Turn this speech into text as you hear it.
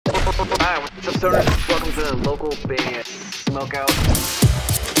Hi, what's up, stoners? Welcome to the local band Smokeout.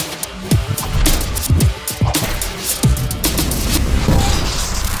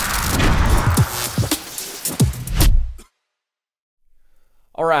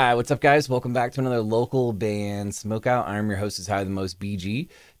 Alright, what's up guys? Welcome back to another local band Smokeout. I'm your host, is High the Most BG.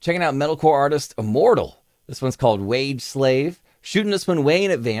 Checking out metalcore artist Moortal. This one's called Wage Slave. Shooting this one way in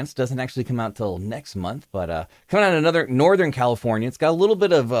advance. Doesn't actually come out till next month, but coming out of another Northern California. It's got a little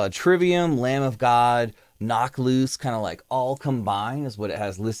bit of Trivium, Lamb of God, Knock Loose, kind of like all combined is what it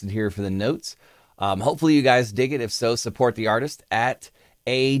has listed here for the notes. Hopefully you guys dig it. If so, support the artist at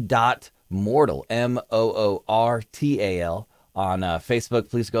a.moortal, M-O-O-R-T-A-L. On Facebook.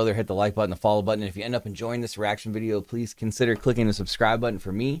 Please go there, hit the like button, the follow button. And if you end up enjoying this reaction video, please consider clicking the subscribe button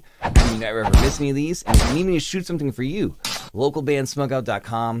for me. You never ever miss any of these. And if you need me to shoot something for you,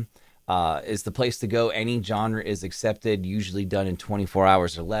 localbandsmokeout.com is the place to go. Any genre is accepted, usually done in 24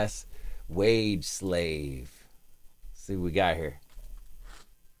 hours or less. Wage Slave. Let's see what we got here.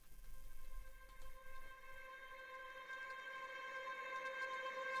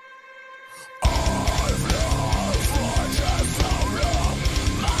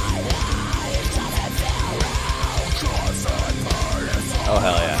 Oh,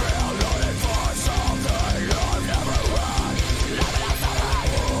 hell yeah.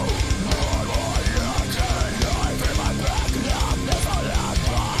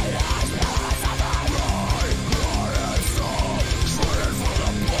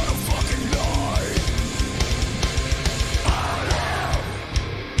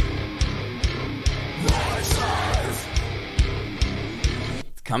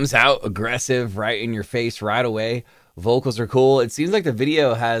 Comes out aggressive, right in your face right away. Vocals are cool. It seems like the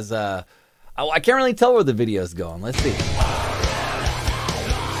video has I can't really tell where the video is going. Let's see.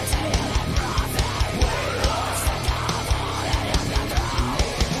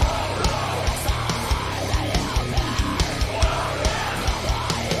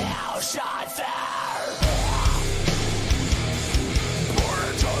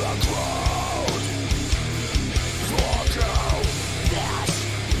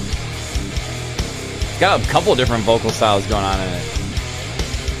 Got a couple different vocal styles going on in it.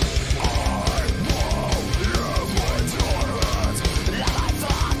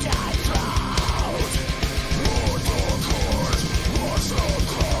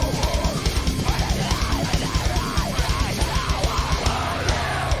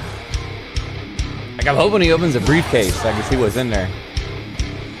 Like, I'm hoping he opens a briefcase so I can see what's in there.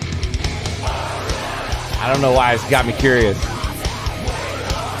 I don't know why, it's got me curious.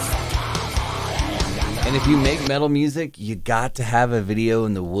 And if you make metal music, you got to have a video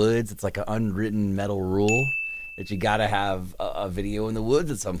in the woods. It's like an unwritten metal rule that you got to have a video in the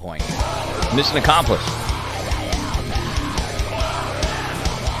woods at some point. Mission accomplished.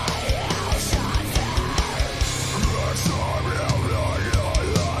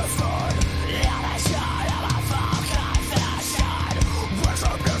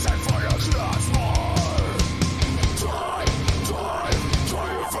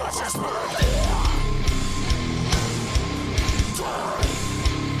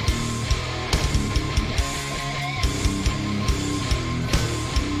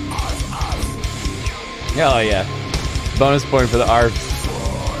 Oh yeah, bonus point for the ARPs.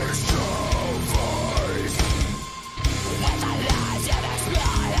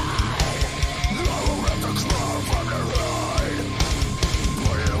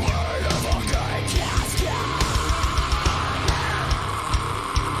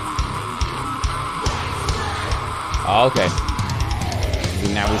 Oh, okay.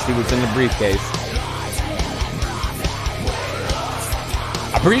 Now we see what's in the briefcase.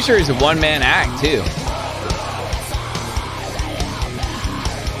 I'm pretty sure he's a one-man act too.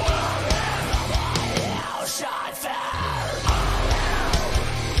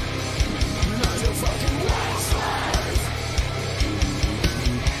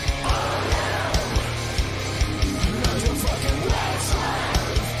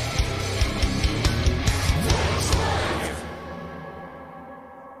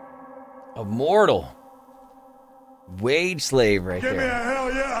 Moortal. Wage Slave right there. Give me a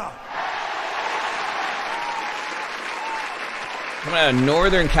hell yeah. Coming out of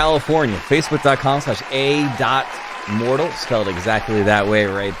Northern California. Facebook.com/a.moortal. Spelled exactly that way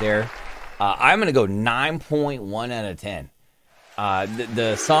right there. I'm going to go 9.1 out of 10.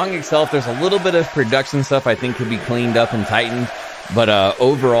 The song itself, there's a little bit of production stuff I think could be cleaned up and tightened. But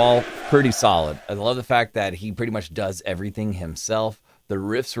overall, pretty solid. I love the fact that he pretty much does everything himself. The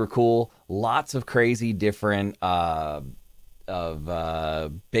riffs were cool. Lots of crazy different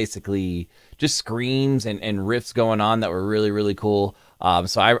of basically just screams and riffs going on that were really, really cool.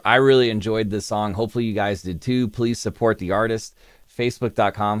 So I really enjoyed this song. Hopefully you guys did too. Please support the artist.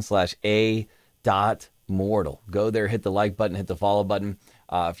 Facebook.com/a.Moortal. Go there, hit the like button, hit the follow button.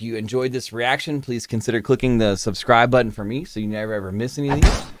 If you enjoyed this reaction, please consider clicking the subscribe button for me so you never ever miss any of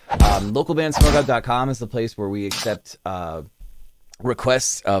these. Localbandsmokeout.com is the place where we accept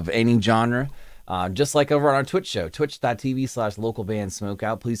requests of any genre. Just like over on our Twitch show,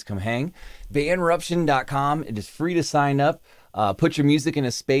 twitch.tv/localbandsmokeout. Please come hang. Bandruption.com. It is free to sign up. Put your music in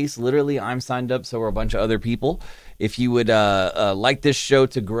a space. Literally, I'm signed up, so are a bunch of other people. If you would like this show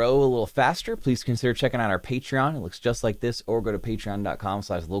to grow a little faster, please consider checking out our Patreon. It looks just like this, or go to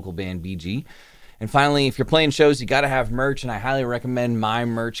patreon.com/localbandbg. And finally, if you're playing shows, you got to have merch, and I highly recommend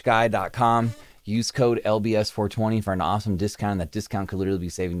mymerchguy.com. Use code LBS420 for an awesome discount. That discount could literally be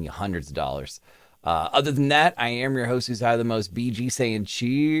saving you hundreds of dollars. Other than that, I am your host who's high the most, BG, saying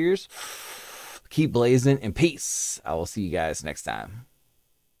cheers, keep blazing, and peace. I will see you guys next time.